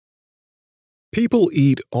People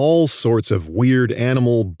eat all sorts of weird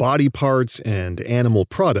animal body parts and animal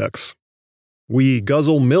products. We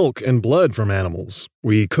guzzle milk and blood from animals.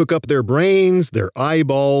 We cook up their brains, their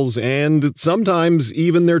eyeballs, and sometimes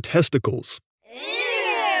even their testicles.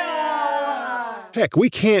 Heck, we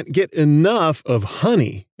can't get enough of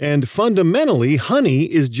honey, and fundamentally, honey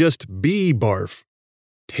is just bee barf.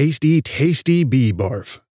 Tasty, tasty bee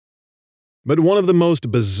barf. But one of the most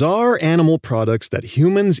bizarre animal products that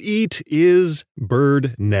humans eat is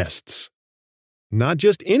bird nests. Not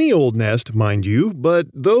just any old nest, mind you, but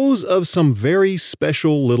those of some very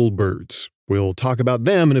special little birds. We'll talk about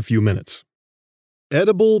them in a few minutes.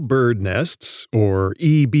 Edible bird nests, or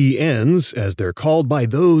EBNs as they're called by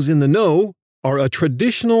those in the know, are a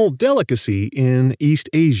traditional delicacy in East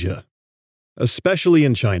Asia, especially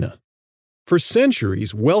in China. For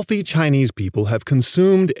centuries, wealthy Chinese people have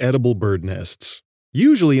consumed edible bird nests,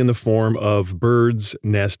 usually in the form of bird's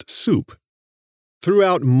nest soup.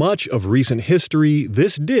 Throughout much of recent history,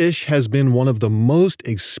 this dish has been one of the most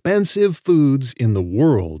expensive foods in the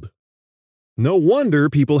world. No wonder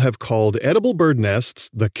people have called edible bird nests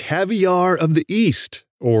the caviar of the East,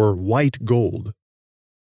 or white gold.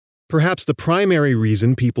 Perhaps the primary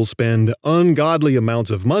reason people spend ungodly amounts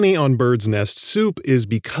of money on bird's nest soup is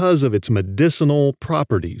because of its medicinal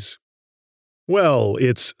properties. Well,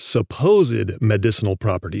 its supposed medicinal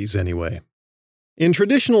properties, anyway. In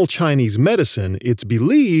traditional Chinese medicine, it's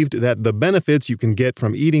believed that the benefits you can get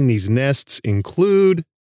from eating these nests include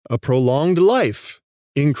a prolonged life,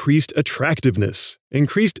 increased attractiveness,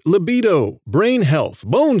 increased libido, brain health,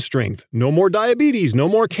 bone strength, no more diabetes, no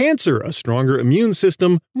more cancer, a stronger immune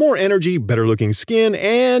system, more energy, better-looking skin,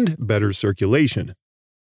 and better circulation.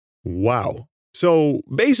 Wow. So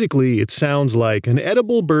basically, it sounds like an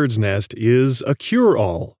edible bird's nest is a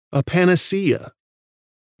cure-all, a panacea.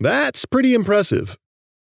 That's pretty impressive.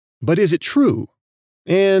 But is it true?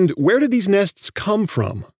 And where did these nests come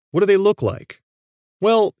from? What do they look like?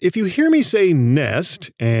 Well, if you hear me say nest,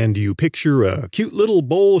 and you picture a cute little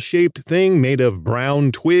bowl-shaped thing made of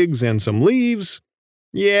brown twigs and some leaves,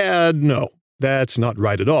 no, that's not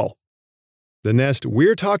right at all. The nest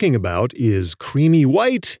we're talking about is creamy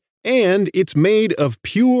white, and it's made of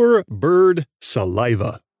pure bird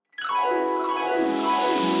saliva.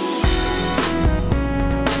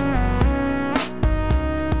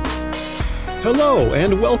 Hello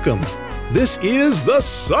and welcome. This is the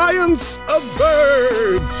Science of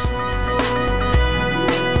Birds!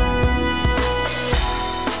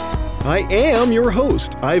 I am your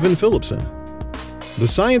host, Ivan Phillipson. The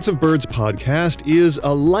Science of Birds podcast is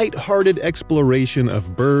a lighthearted exploration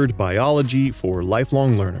of bird biology for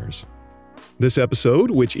lifelong learners. This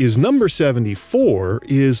episode, which is number 74,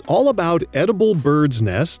 is all about edible birds'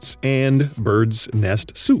 nests and bird's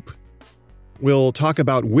nest soup. We'll talk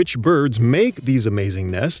about which birds make these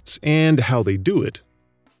amazing nests and how they do it.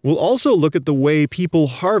 We'll also look at the way people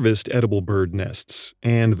harvest edible bird nests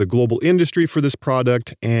and the global industry for this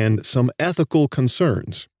product and some ethical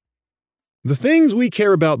concerns. The things we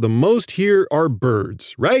care about the most here are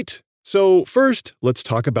birds, right? So first, let's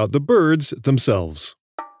talk about the birds themselves.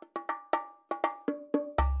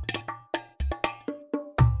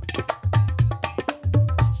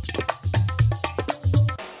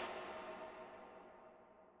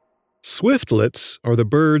 Swiftlets are the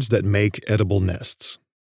birds that make edible nests.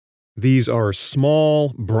 These are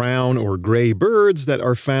small, brown or gray birds that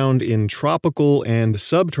are found in tropical and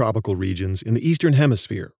subtropical regions in the Eastern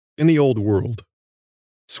Hemisphere, in the Old World.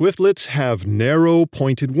 Swiftlets have narrow,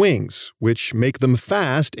 pointed wings, which make them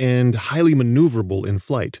fast and highly maneuverable in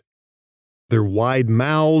flight. Their wide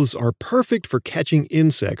mouths are perfect for catching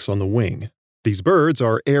insects on the wing. These birds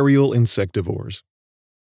are aerial insectivores.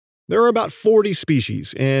 There are about 40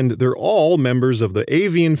 species, and they're all members of the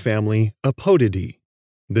avian family Apodidae.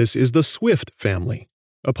 This is the swift family.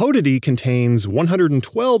 Apodidae contains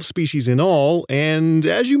 112 species in all, and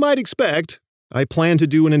as you might expect, I plan to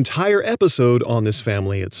do an entire episode on this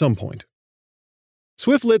family at some point.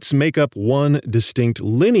 Swiftlets make up one distinct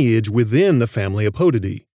lineage within the family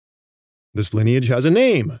Apodidae. This lineage has a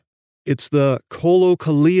name. It's the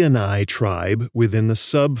Colocaliinae tribe within the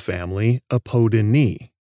subfamily Apodinae.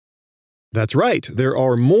 That's right, there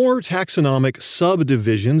are more taxonomic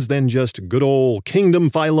subdivisions than just good old kingdom,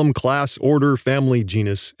 phylum, class, order, family,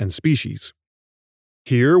 genus, and species.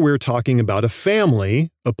 Here we're talking about a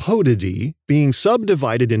family, Apodidae, being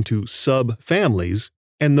subdivided into subfamilies,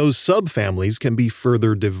 and those subfamilies can be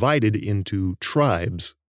further divided into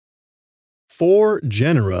tribes. 4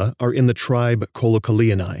 genera are in the tribe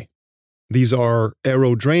Colocaliinae. These are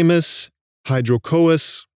Aerodramus,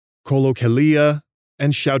 Hydrocoeus, Colocalia,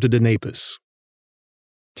 and Shoutodinapus.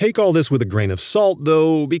 Take all this with a grain of salt,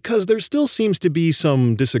 though, because there still seems to be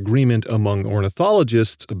some disagreement among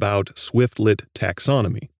ornithologists about swiftlet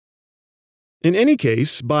taxonomy. In any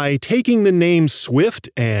case, by taking the name swift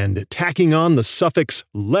and tacking on the suffix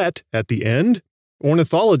let at the end,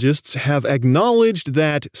 ornithologists have acknowledged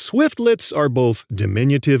that swiftlets are both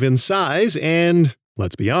diminutive in size and,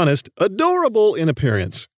 let's be honest, adorable in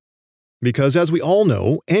appearance. Because as we all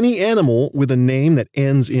know, any animal with a name that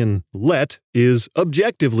ends in let is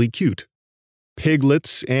objectively cute.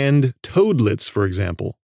 Piglets and toadlets, for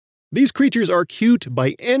example. These creatures are cute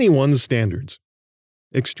by anyone's standards.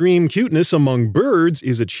 Extreme cuteness among birds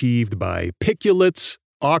is achieved by piculets,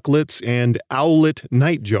 auklets, and owlet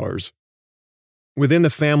nightjars. Within the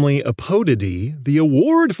family Apodidae, the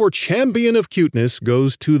award for champion of cuteness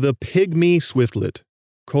goes to the pygmy swiftlet,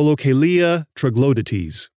 Colocalia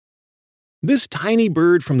troglodytes. This tiny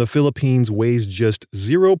bird from the Philippines weighs just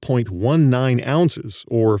 0.19 ounces,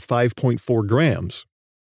 or 5.4 grams.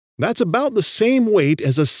 That's about the same weight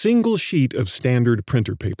as a single sheet of standard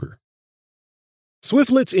printer paper.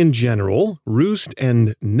 Swiftlets in general roost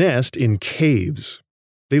and nest in caves.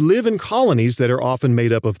 They live in colonies that are often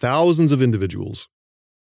made up of thousands of individuals.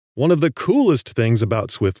 One of the coolest things about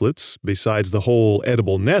swiftlets, besides the whole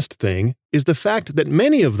edible nest thing, is the fact that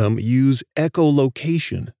many of them use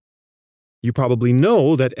echolocation. You probably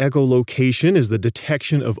know that echolocation is the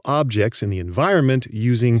detection of objects in the environment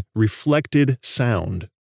using reflected sound.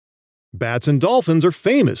 Bats and dolphins are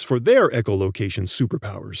famous for their echolocation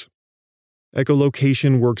superpowers.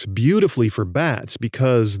 Echolocation works beautifully for bats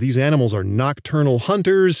because these animals are nocturnal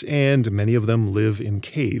hunters and many of them live in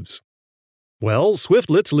caves. Well,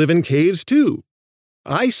 swiftlets live in caves too.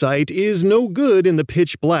 Eyesight is no good in the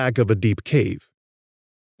pitch black of a deep cave.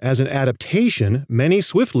 As an adaptation, many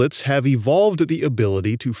swiftlets have evolved the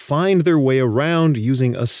ability to find their way around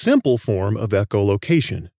using a simple form of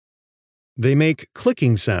echolocation. They make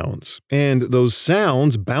clicking sounds, and those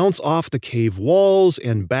sounds bounce off the cave walls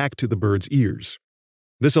and back to the bird's ears.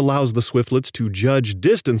 This allows the swiftlets to judge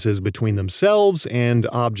distances between themselves and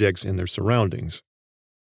objects in their surroundings.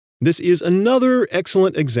 This is another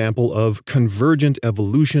excellent example of convergent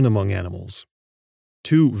evolution among animals.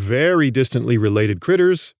 Two very distantly related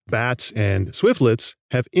critters, bats and swiftlets,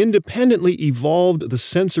 have independently evolved the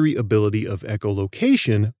sensory ability of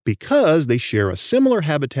echolocation because they share a similar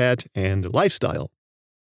habitat and lifestyle.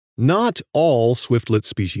 Not all swiftlet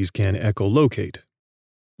species can echolocate.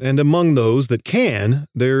 And among those that can,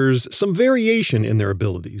 there's some variation in their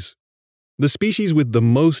abilities. The species with the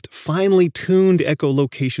most finely tuned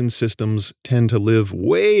echolocation systems tend to live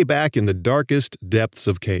way back in the darkest depths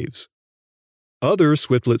of caves. Other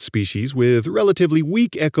swiftlet species with relatively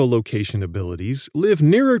weak echolocation abilities live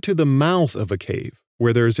nearer to the mouth of a cave,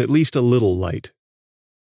 where there's at least a little light.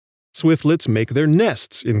 Swiftlets make their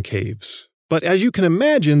nests in caves, but as you can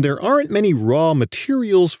imagine, there aren't many raw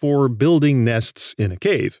materials for building nests in a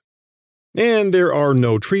cave. And there are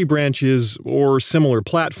no tree branches or similar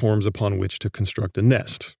platforms upon which to construct a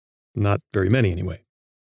nest. Not very many, anyway.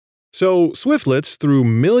 So, swiftlets, through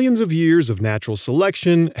millions of years of natural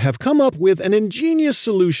selection, have come up with an ingenious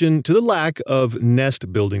solution to the lack of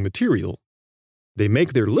nest-building material. They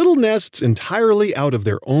make their little nests entirely out of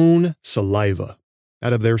their own saliva,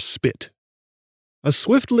 out of their spit. A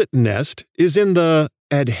swiftlet nest is in the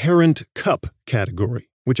adherent cup category,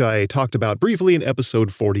 which I talked about briefly in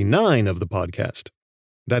episode 49 of the podcast.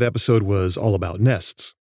 That episode was all about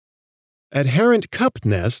nests. Adherent cup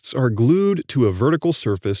nests are glued to a vertical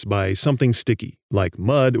surface by something sticky, like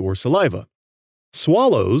mud or saliva.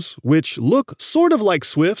 Swallows, which look sort of like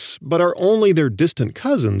swifts but are only their distant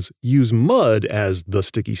cousins, use mud as the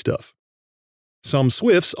sticky stuff. Some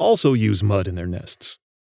swifts also use mud in their nests.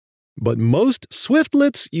 But most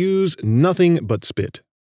swiftlets use nothing but spit.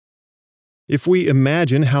 If we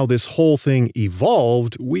imagine how this whole thing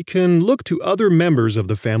evolved, we can look to other members of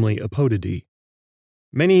the family Apodidae.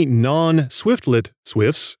 Many non-swiftlet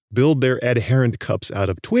swifts build their adherent cups out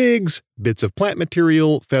of twigs, bits of plant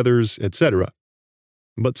material, feathers, etc.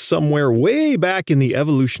 But somewhere way back in the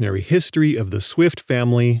evolutionary history of the swift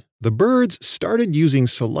family, the birds started using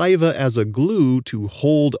saliva as a glue to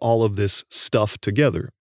hold all of this stuff together.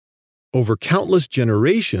 Over countless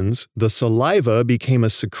generations, the saliva became a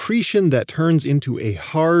secretion that turns into a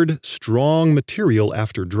hard, strong material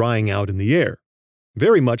after drying out in the air,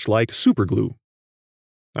 very much like superglue.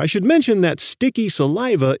 I should mention that sticky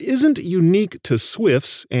saliva isn't unique to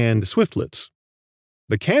swifts and swiftlets.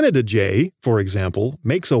 The Canada jay, for example,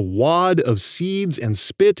 makes a wad of seeds and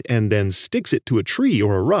spit and then sticks it to a tree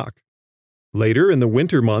or a rock. Later in the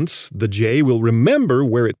winter months, the jay will remember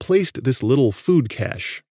where it placed this little food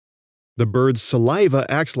cache. The bird's saliva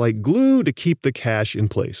acts like glue to keep the cache in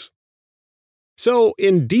place. So,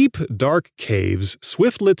 in deep, dark caves,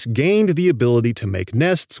 swiftlets gained the ability to make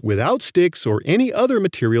nests without sticks or any other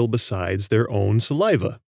material besides their own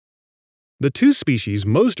saliva. The two species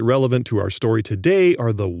most relevant to our story today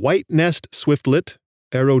are the white-nest swiftlet,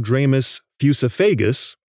 Aerodramus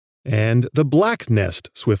fusiphagus, and the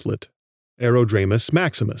black-nest swiftlet, Aerodramus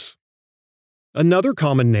maximus. Another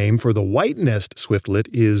common name for the white-nest swiftlet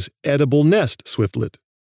is edible nest swiftlet.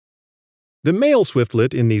 The male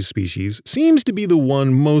swiftlet in these species seems to be the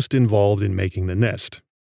one most involved in making the nest.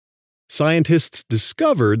 Scientists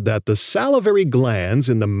discovered that the salivary glands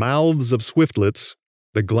in the mouths of swiftlets,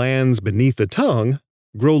 the glands beneath the tongue,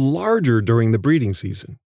 grow larger during the breeding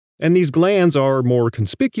season, and these glands are more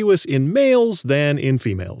conspicuous in males than in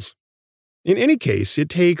females. In any case, it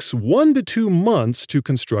takes 1 to 2 months to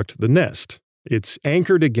construct the nest. It's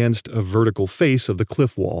anchored against a vertical face of the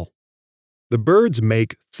cliff wall. The birds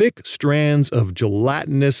make thick strands of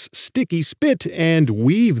gelatinous, sticky spit and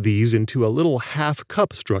weave these into a little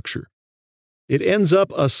half-cup structure. It ends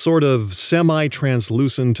up a sort of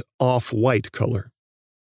semi-translucent off-white color.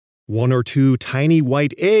 1 or 2 tiny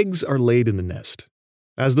white eggs are laid in the nest.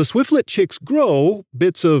 As the swiftlet chicks grow,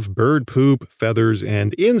 bits of bird poop, feathers,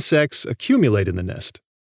 and insects accumulate in the nest.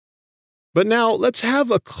 But now let's have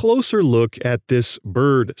a closer look at this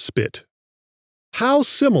bird spit. How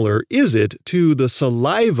similar is it to the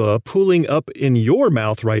saliva pooling up in your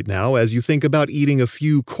mouth right now as you think about eating a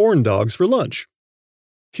few corn dogs for lunch?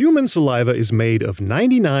 Human saliva is made of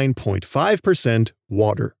 99.5%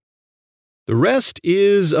 water. The rest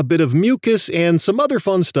is a bit of mucus and some other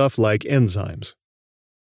fun stuff like enzymes.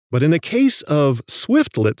 But in the case of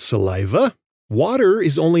swiftlet saliva, water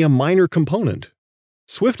is only a minor component.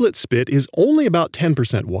 Swiftlet spit is only about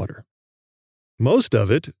 10% water. Most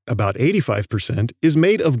of it, about 85%, is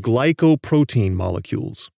made of glycoprotein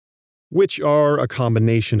molecules, which are a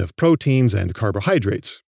combination of proteins and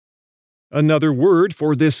carbohydrates. Another word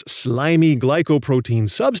for this slimy glycoprotein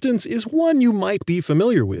substance is one you might be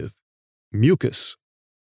familiar with: mucus.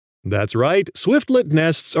 That's right, swiftlet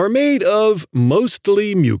nests are made of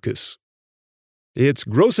mostly mucus. It's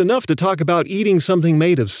gross enough to talk about eating something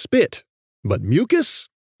made of spit, but mucus?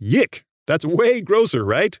 Yick! That's way grosser,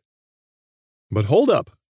 right? But hold up.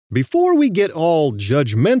 Before we get all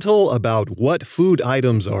judgmental about what food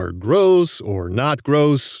items are gross or not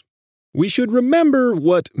gross, we should remember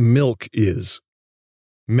what milk is.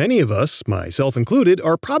 Many of us, myself included,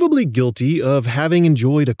 are probably guilty of having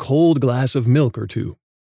enjoyed a cold glass of milk or two.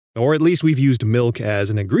 Or at least we've used milk as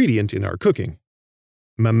an ingredient in our cooking.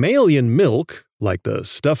 Mammalian milk, like the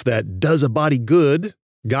stuff that does a body good,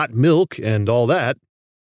 got milk and all that,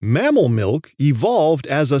 mammal milk evolved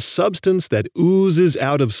as a substance that oozes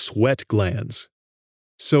out of sweat glands.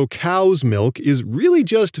 So cow's milk is really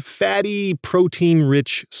just fatty,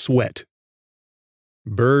 protein-rich sweat.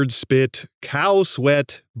 Bird spit, cow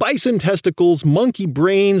sweat, bison testicles, monkey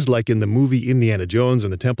brains like in the movie Indiana Jones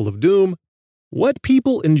and the Temple of Doom. What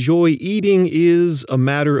people enjoy eating is a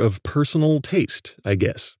matter of personal taste, I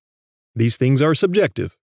guess. These things are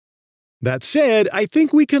subjective. That said, I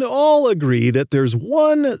think we can all agree that there's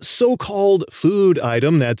one so-called food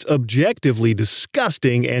item that's objectively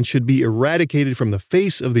disgusting and should be eradicated from the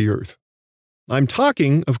face of the earth. I'm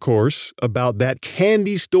talking, of course, about that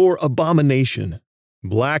candy store abomination,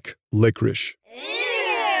 black licorice.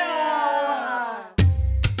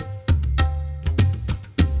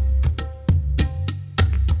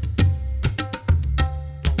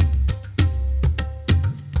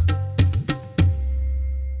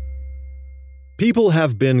 People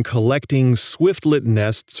have been collecting swiftlet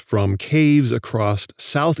nests from caves across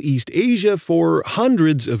Southeast Asia for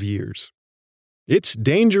hundreds of years. It's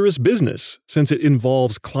dangerous business since it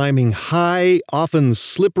involves climbing high, often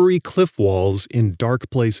slippery cliff walls in dark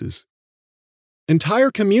places. Entire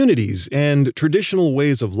communities and traditional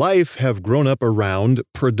ways of life have grown up around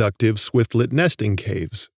productive swiftlet nesting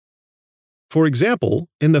caves. For example,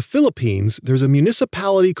 in the Philippines, there's a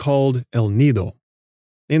municipality called El Nido.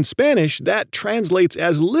 In Spanish, that translates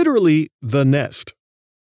as literally the nest.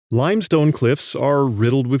 Limestone cliffs are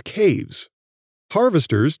riddled with caves.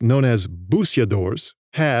 Harvesters, known as buceadores,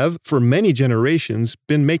 have, for many generations,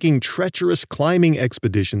 been making treacherous climbing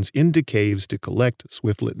expeditions into caves to collect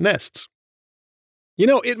swiftlet nests. You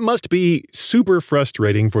know, it must be super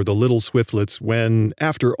frustrating for the little swiftlets when,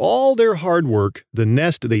 after all their hard work, the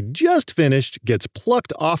nest they just finished gets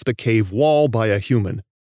plucked off the cave wall by a human.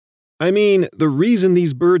 I mean, the reason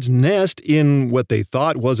these birds nest in what they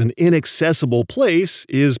thought was an inaccessible place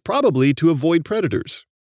is probably to avoid predators,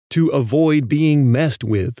 to avoid being messed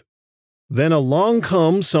with. Then along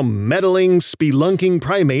come some meddling, spelunking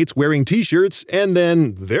primates wearing t-shirts, and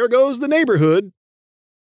then there goes the neighborhood.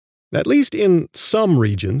 At least in some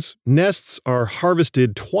regions, nests are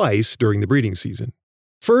harvested twice during the breeding season.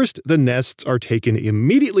 First, the nests are taken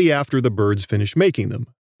immediately after the birds finish making them,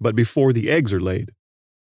 but before the eggs are laid.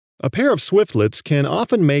 A pair of swiftlets can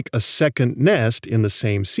often make a second nest in the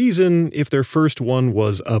same season if their first one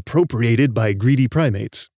was appropriated by greedy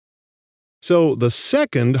primates. So the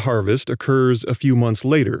second harvest occurs a few months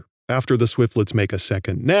later, after the swiftlets make a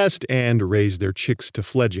second nest and raise their chicks to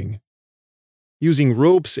fledging. Using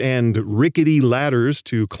ropes and rickety ladders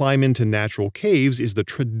to climb into natural caves is the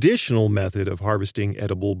traditional method of harvesting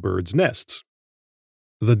edible birds' nests.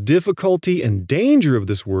 The difficulty and danger of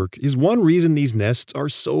this work is one reason these nests are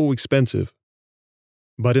so expensive.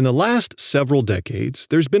 But in the last several decades,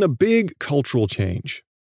 there's been a big cultural change.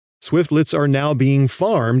 Swiftlets are now being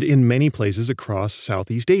farmed in many places across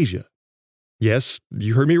Southeast Asia. Yes,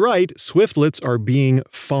 you heard me right, swiftlets are being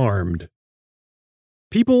farmed.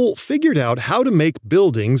 People figured out how to make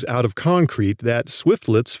buildings out of concrete that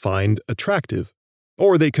swiftlets find attractive,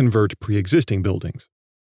 or they convert pre-existing buildings.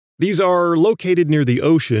 These are located near the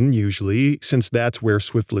ocean, usually, since that's where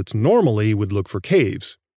swiftlets normally would look for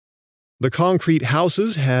caves. The concrete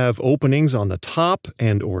houses have openings on the top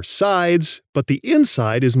and/or sides, but the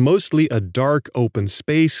inside is mostly a dark open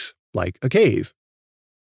space, like a cave.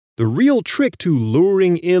 The real trick to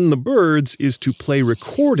luring in the birds is to play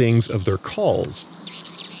recordings of their calls.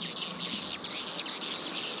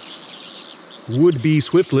 Would-be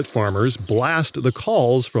swiftlet farmers blast the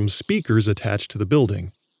calls from speakers attached to the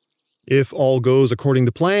building. If all goes according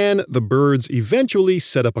to plan, the birds eventually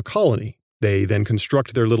set up a colony. They then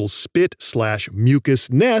construct their little spit/mucus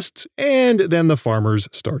nests, and then the farmers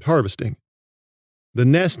start harvesting. The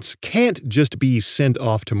nests can't just be sent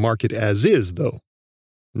off to market as is, though.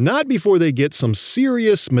 Not before they get some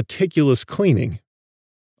serious, meticulous cleaning.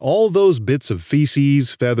 All those bits of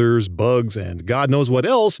feces, feathers, bugs, and God knows what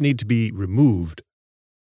else need to be removed.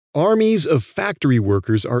 Armies of factory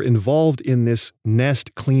workers are involved in this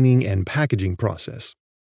nest cleaning and packaging process.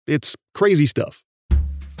 It's crazy stuff.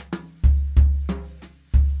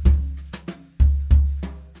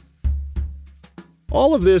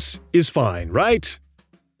 All of this is fine, right?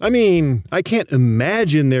 I mean, I can't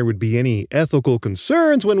imagine there would be any ethical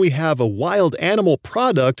concerns when we have a wild animal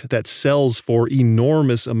product that sells for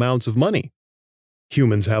enormous amounts of money.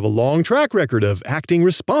 Humans have a long track record of acting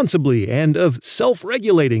responsibly and of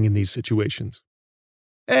self-regulating in these situations.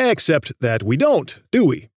 Except that we don't, do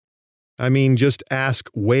we? I mean, just ask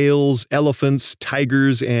whales, elephants,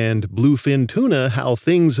 tigers, and bluefin tuna how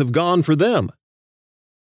things have gone for them.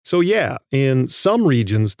 So yeah, in some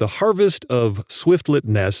regions, the harvest of swiftlet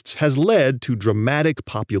nests has led to dramatic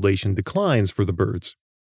population declines for the birds.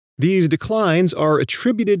 These declines are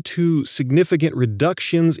attributed to significant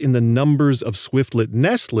reductions in the numbers of swiftlet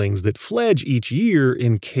nestlings that fledge each year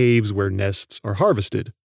in caves where nests are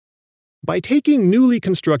harvested. By taking newly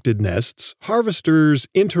constructed nests, harvesters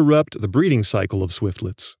interrupt the breeding cycle of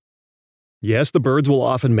swiftlets. Yes, the birds will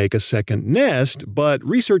often make a second nest, but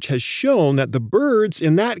research has shown that the birds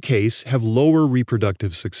in that case have lower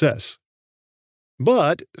reproductive success.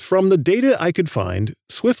 But from the data I could find,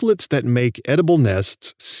 swiftlets that make edible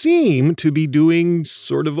nests seem to be doing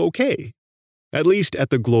sort of okay, at least at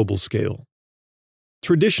the global scale.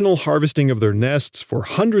 Traditional harvesting of their nests for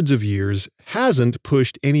hundreds of years hasn't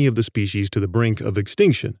pushed any of the species to the brink of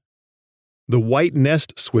extinction. The white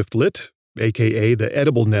nest swiftlet, aka the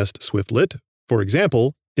edible nest swiftlet, for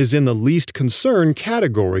example, is in the least concern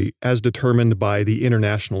category as determined by the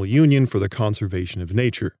International Union for the Conservation of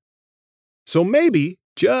Nature. So maybe,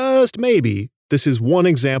 just maybe, this is one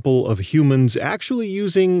example of humans actually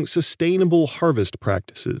using sustainable harvest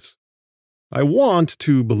practices. I want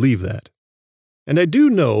to believe that. And I do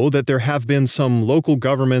know that there have been some local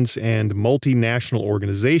governments and multinational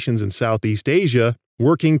organizations in Southeast Asia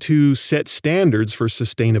working to set standards for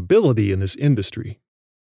sustainability in this industry.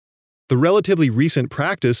 The relatively recent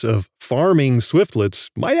practice of farming swiftlets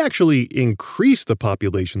might actually increase the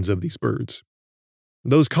populations of these birds.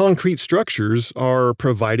 Those concrete structures are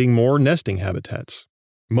providing more nesting habitats.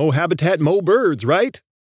 Mo habitat, mo birds, right?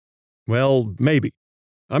 Well, maybe.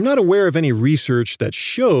 I'm not aware of any research that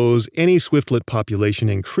shows any swiftlet population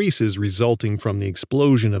increases resulting from the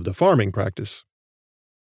explosion of the farming practice.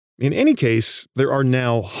 In any case, there are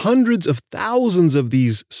now hundreds of thousands of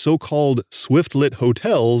these so-called swiftlet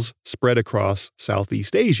hotels spread across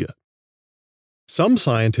Southeast Asia. Some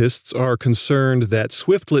scientists are concerned that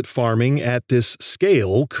swiftlet farming at this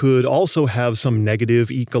scale could also have some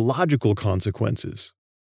negative ecological consequences,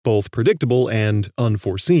 both predictable and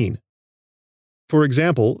unforeseen. For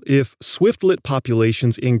example, if swiftlet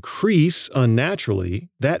populations increase unnaturally,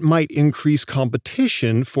 that might increase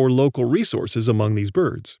competition for local resources among these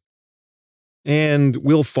birds. And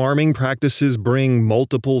will farming practices bring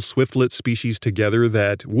multiple swiftlet species together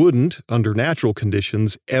that wouldn't, under natural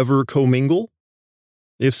conditions, ever commingle?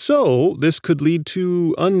 If so, this could lead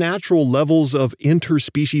to unnatural levels of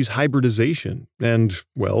interspecies hybridization, and,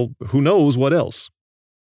 well, who knows what else.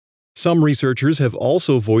 Some researchers have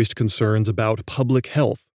also voiced concerns about public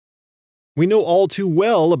health. We know all too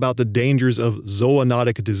well about the dangers of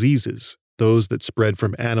zoonotic diseases, those that spread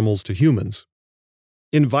from animals to humans.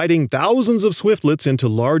 Inviting thousands of swiftlets into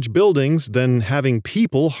large buildings, then having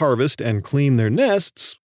people harvest and clean their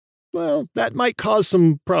nests, well, that might cause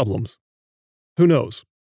some problems. Who knows?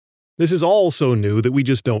 This is all so new that we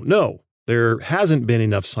just don't know. There hasn't been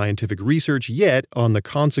enough scientific research yet on the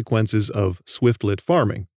consequences of swiftlet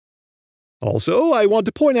farming. Also, I want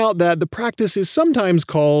to point out that the practice is sometimes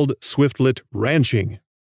called swiftlet ranching,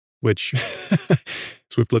 which,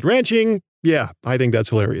 swiftlet ranching, yeah, I think that's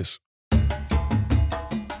hilarious.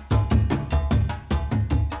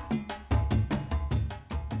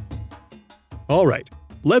 All right,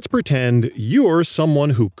 let's pretend you're someone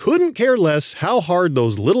who couldn't care less how hard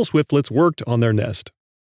those little swiftlets worked on their nest.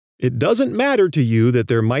 It doesn't matter to you that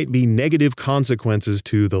there might be negative consequences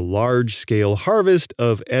to the large-scale harvest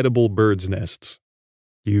of edible birds' nests.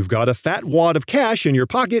 You've got a fat wad of cash in your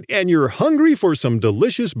pocket and you're hungry for some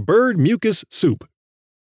delicious bird mucus soup.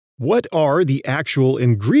 What are the actual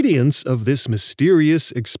ingredients of this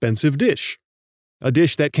mysterious, expensive dish? A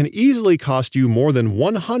dish that can easily cost you more than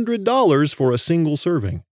 $100 for a single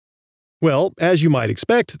serving. Well, as you might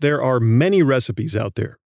expect, there are many recipes out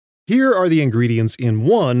there. Here are the ingredients in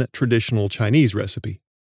one traditional Chinese recipe.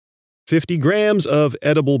 50 grams of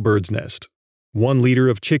edible bird's nest, 1 liter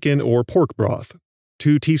of chicken or pork broth,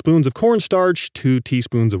 2 teaspoons of cornstarch, 2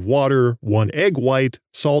 teaspoons of water, 1 egg white,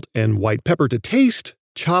 salt and white pepper to taste,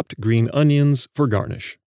 chopped green onions for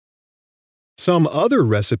garnish. Some other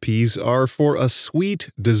recipes are for a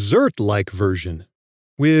sweet, dessert-like version,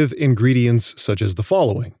 with ingredients such as the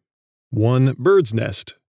following: 1 bird's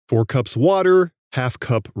nest, 4 cups water, ½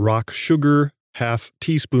 cup rock sugar, ½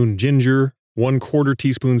 teaspoon ginger, 1/4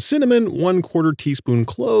 teaspoon cinnamon, 1/4 teaspoon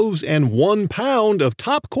cloves, and 1 pound of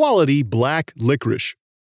top-quality black licorice.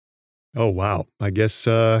 Oh wow, I guess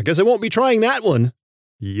I won't be trying that one.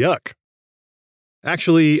 Yuck.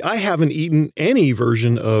 Actually, I haven't eaten any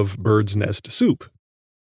version of bird's nest soup.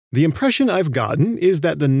 The impression I've gotten is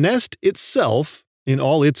that the nest itself, in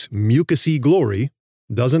all its mucusy glory,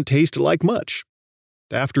 doesn't taste like much.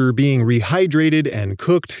 After being rehydrated and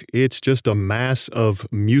cooked, it's just a mass of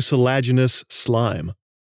mucilaginous slime.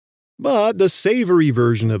 But the savory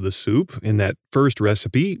version of the soup in that first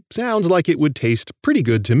recipe sounds like it would taste pretty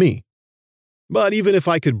good to me. But even if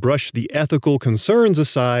I could brush the ethical concerns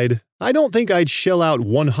aside, I don't think I'd shell out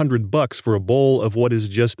 $100 for a bowl of what is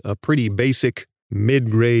just a pretty basic,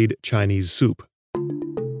 mid-grade Chinese soup.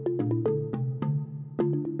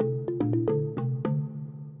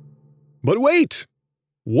 But wait!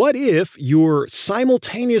 What if you're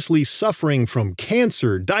simultaneously suffering from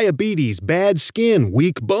cancer, diabetes, bad skin,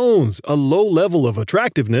 weak bones, a low level of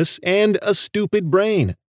attractiveness, and a stupid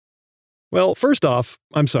brain? Well, first off,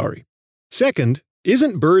 I'm sorry. Second,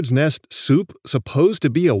 isn't bird's nest soup supposed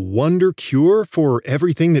to be a wonder cure for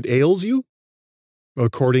everything that ails you?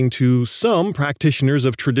 According to some practitioners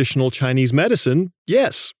of traditional Chinese medicine,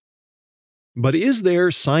 yes. But is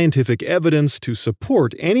there scientific evidence to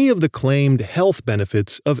support any of the claimed health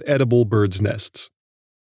benefits of edible bird's nests?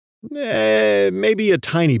 Maybe a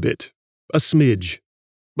tiny bit, a smidge.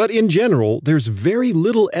 But in general, there's very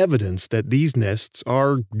little evidence that these nests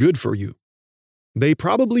are good for you. They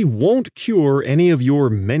probably won't cure any of your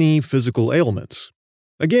many physical ailments.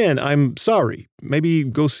 Again, I'm sorry. Maybe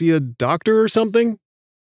go see a doctor or something?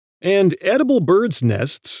 And edible bird's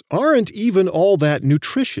nests aren't even all that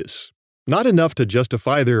nutritious. Not enough to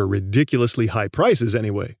justify their ridiculously high prices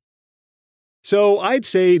anyway. So I'd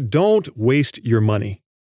say don't waste your money.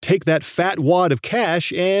 Take that fat wad of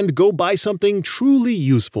cash and go buy something truly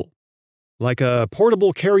useful. Like a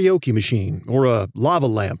portable karaoke machine or a lava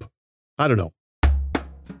lamp. I don't know.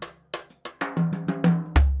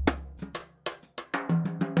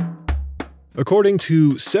 According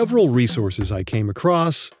to several resources I came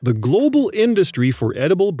across, the global industry for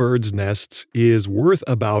edible bird's nests is worth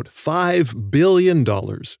about $5 billion.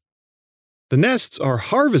 The nests are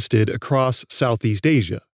harvested across Southeast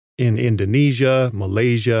Asia, in Indonesia,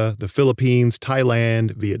 Malaysia, the Philippines,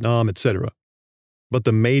 Thailand, Vietnam, etc. But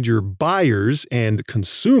the major buyers and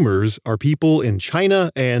consumers are people in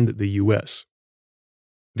China and the US.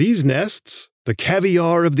 These nests, The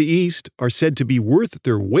caviar of the East are said to be worth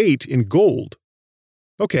their weight in gold.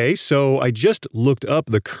 Okay, so I just looked up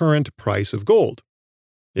the current price of gold.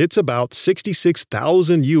 It's about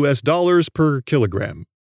 66,000 US dollars per kilogram.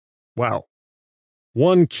 Wow.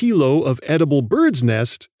 1 kilo of edible bird's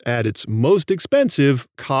nest, at its most expensive,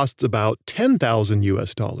 costs about 10,000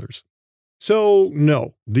 US dollars. So,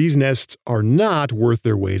 no, these nests are not worth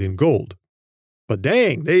their weight in gold. But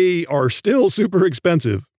dang, they are still super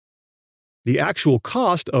expensive. The actual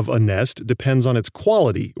cost of a nest depends on its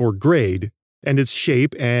quality or grade, and its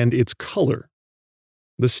shape and its color.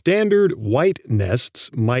 The standard white nests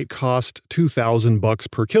might cost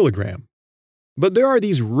 $2,000 per kilogram. But there are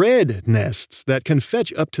these red nests that can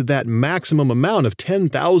fetch up to that maximum amount of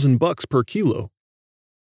 $10,000 per kilo.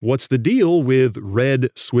 What's the deal with red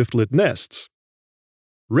swiftlet nests?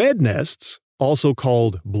 Red nests, also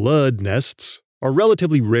called blood nests, are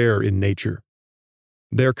relatively rare in nature.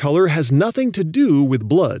 Their color has nothing to do with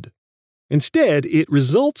blood. Instead, it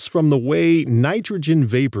results from the way nitrogen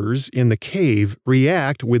vapors in the cave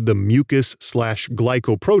react with the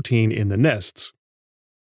mucus/glycoprotein in the nests.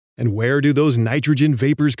 And where do those nitrogen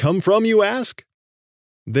vapors come from, you ask?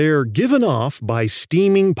 They're given off by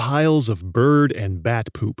steaming piles of bird and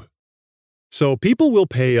bat poop. So people will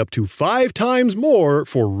pay up to 5 times more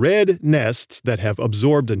for red nests that have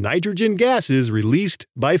absorbed the nitrogen gases released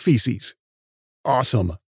by feces.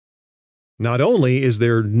 Awesome. Not only is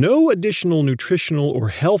there no additional nutritional or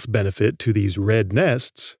health benefit to these red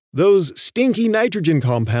nests, those stinky nitrogen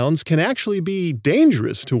compounds can actually be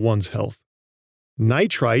dangerous to one's health.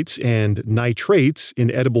 Nitrites and nitrates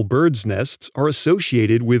in edible birds' nests are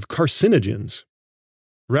associated with carcinogens.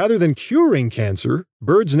 Rather than curing cancer,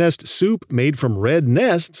 bird's nest soup made from red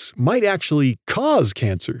nests might actually cause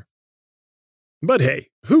cancer. But hey,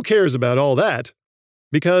 who cares about all that?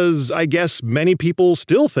 Because I guess many people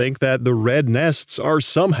still think that the red nests are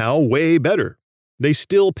somehow way better. They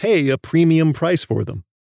still pay a premium price for them.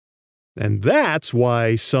 And that's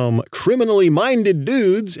why some criminally minded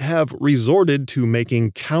dudes have resorted to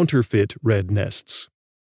making counterfeit red nests.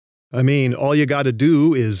 I mean, all you gotta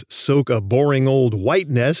do is soak a boring old white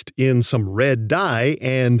nest in some red dye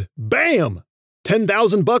and bam!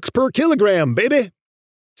 $10,000 per kilogram, baby!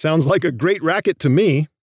 Sounds like a great racket to me.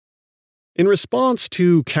 In response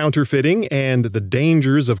to counterfeiting and the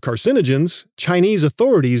dangers of carcinogens, Chinese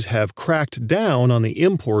authorities have cracked down on the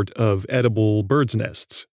import of edible birds'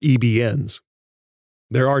 nests, EBNs.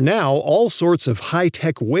 There are now all sorts of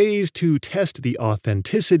high-tech ways to test the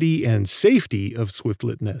authenticity and safety of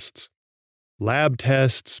swiftlet nests. Lab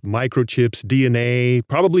tests, microchips, DNA,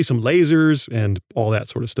 probably some lasers, and all that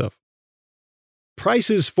sort of stuff.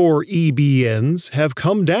 Prices for EBNs have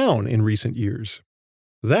come down in recent years.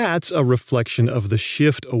 That's a reflection of the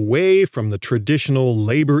shift away from the traditional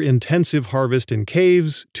labor-intensive harvest in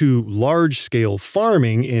caves to large-scale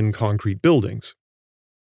farming in concrete buildings.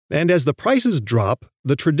 And as the prices drop,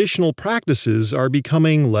 the traditional practices are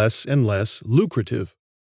becoming less and less lucrative,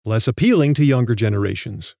 less appealing to younger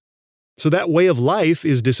generations. So that way of life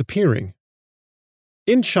is disappearing.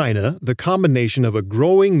 In China, the combination of a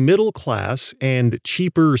growing middle class and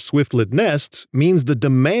cheaper swiftlet nests means the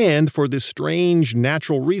demand for this strange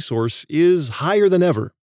natural resource is higher than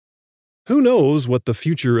ever. Who knows what the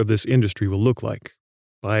future of this industry will look like?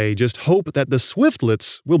 I just hope that the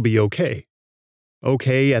swiftlets will be okay.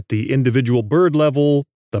 Okay at the individual bird level,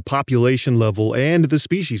 the population level, and the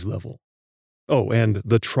species level. Oh, and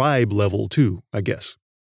the tribe level too, I guess.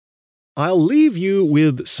 I'll leave you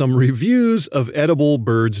with some reviews of edible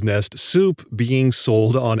bird's nest soup being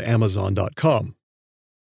sold on Amazon.com.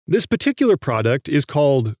 This particular product is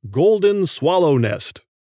called Golden Swallow Nest.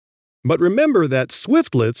 But remember that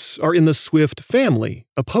swiftlets are in the swift family,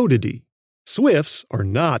 Apodidae. Swifts are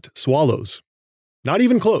not swallows. Not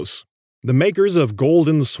even close. The makers of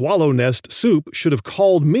Golden Swallow Nest soup should have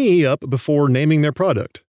called me up before naming their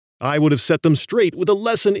product. I would have set them straight with a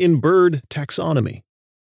lesson in bird taxonomy.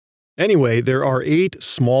 Anyway, there are 8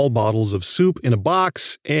 small bottles of soup in a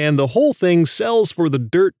box, and the whole thing sells for the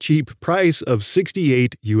dirt cheap price of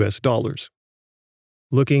 $68 US.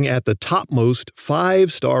 Looking at the topmost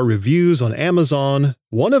 5-star reviews on Amazon,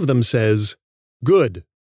 one of them says, "Good."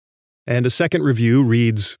 And a second review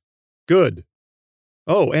reads, "Good."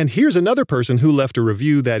 Oh, and here's another person who left a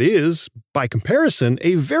review that is, by comparison,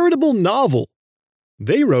 a veritable novel.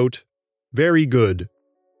 They wrote, "Very good."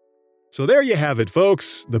 So there you have it,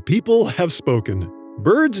 folks. The people have spoken.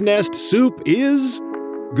 Bird's nest soup is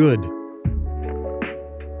good.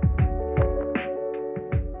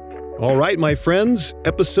 All right, my friends,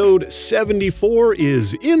 episode 74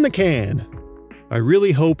 is in the can. I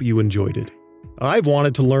really hope you enjoyed it. I've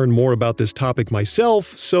wanted to learn more about this topic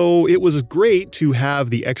myself, so it was great to have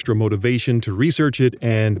the extra motivation to research it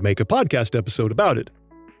and make a podcast episode about it.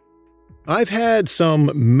 I've had some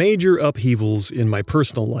major upheavals in my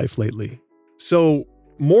personal life lately, so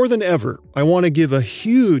more than ever, I want to give a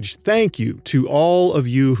huge thank you to all of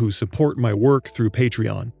you who support my work through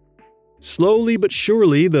Patreon. Slowly but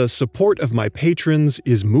surely, the support of my patrons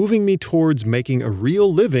is moving me towards making a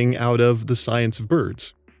real living out of the science of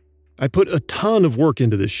birds. I put a ton of work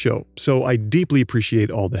into this show, so I deeply appreciate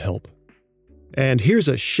all the help. And here's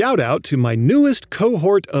a shout out to my newest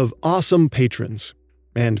cohort of awesome patrons.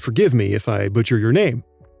 And forgive me if I butcher your name.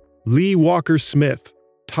 Lee Walker Smith,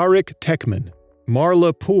 Tariq Tekman,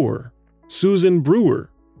 Marla Poor, Susan Brewer,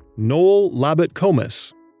 Noel Labit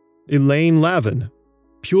Comas, Elaine Lavin,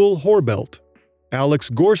 Pule Horbelt, Alex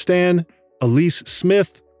Gorstan, Elise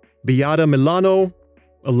Smith, Beata Milano,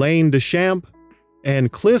 Elaine Deschamps,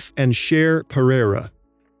 and Cliff and Cher Pereira.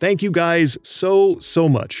 Thank you guys so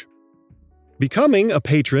much. Becoming a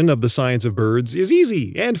patron of the Science of Birds is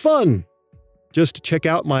easy and fun. Just check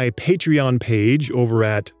out my Patreon page over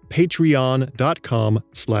at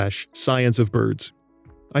patreon.com/scienceofbirds.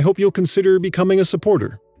 I hope you'll consider becoming a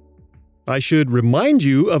supporter. I should remind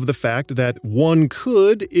you of the fact that one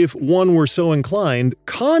could, if one were so inclined,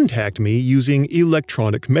 contact me using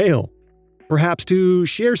electronic mail, perhaps to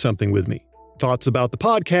share something with me. Thoughts about the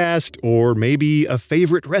podcast, or maybe a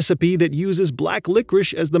favorite recipe that uses black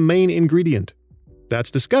licorice as the main ingredient.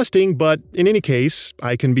 That's disgusting, but in any case,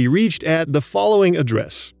 I can be reached at the following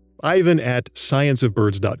address,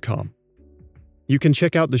 ivan@scienceofbirds.com. You can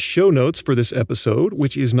check out the show notes for this episode,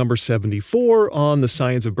 which is number 74 on the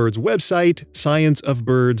Science of Birds website,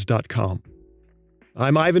 scienceofbirds.com.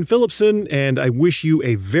 I'm Ivan Phillipson, and I wish you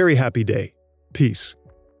a very happy day. Peace.